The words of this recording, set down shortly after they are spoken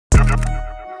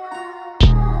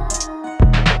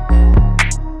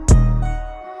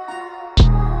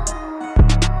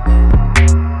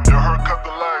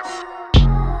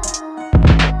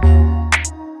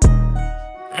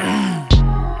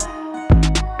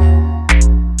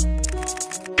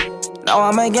No,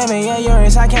 I'ma give me a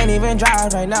U-Reece, I can't even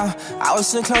drive right now. I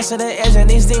was too close to the edge and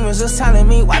these demons was telling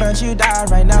me, why don't you die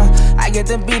right now? I get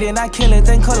the beat and I kill it,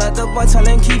 then call up the boy, tell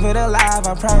him keep it alive,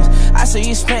 I promise. I see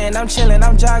you spitting, I'm chilling,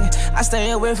 I'm jogging. I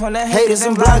stay away from the haters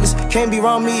and bloggers. Can't be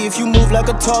around me if you move like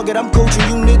a target. I'm coaching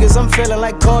you niggas, I'm feeling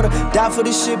like Carter. Die for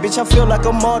this shit, bitch, I feel like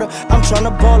a martyr. I'm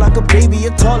tryna ball like a baby,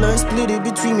 a taller, and split it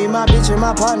between me, my bitch, and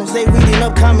my partners. They reading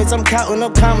up comments, I'm counting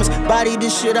up comments. Body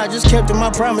this shit, I just kept in my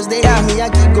promise. They hate me, I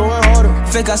keep going harder.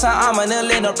 Figure some armor, the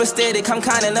lit up prosthetic. I'm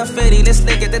kinda the fitty, let's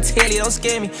look at the telly, don't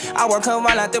scare me. I work around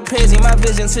like the crazy, my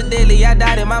vision too daily. I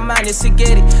died in my mind is to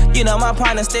get it. You know my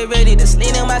partner stay ready. This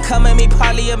lean in my cum and me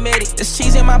partly admit it. This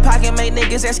cheese in my pocket make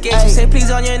niggas that sketchy. Say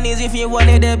please on your knees if you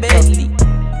wanted that badly.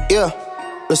 Yeah.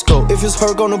 Let's go. If it's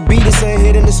her gonna beat us and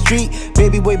hit in the street.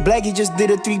 Baby boy Blxckie just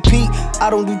did a 3-peat. I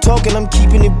don't do talking, I'm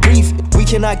keeping it brief. We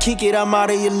cannot kick it, I'm out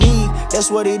of your league.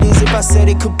 That's what it is if I said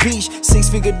it capiche.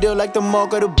 6-figure deal like the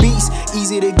mark of the beast.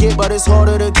 Easy to get, but it's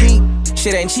harder to keep.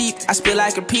 Shit ain't cheap, I spit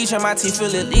like a peach and my teeth feel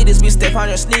elitist. We step on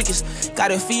your sneakers.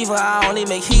 Got a fever, I only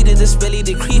make heaters. It's really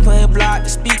the creeper and block the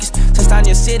speakers. Touched on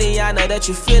your city, I know that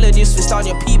you feel it. You switched on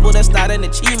your people, that's not an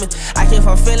achievement. I came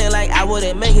from feeling like I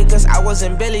wouldn't make it, cause I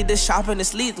wasn't Billy, this sharp and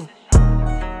it's lethal.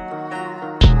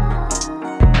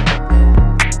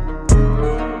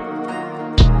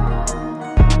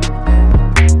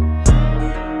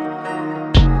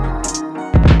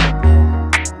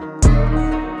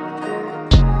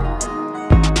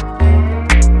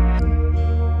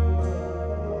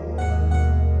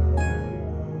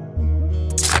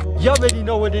 Y'all already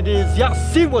know what it is, y'all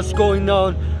see what's going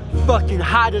on. Fucking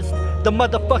hottest, the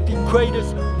motherfucking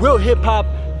greatest, real hip hop,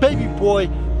 baby boy.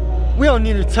 We don't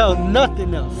need to tell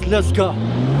nothing else, let's go.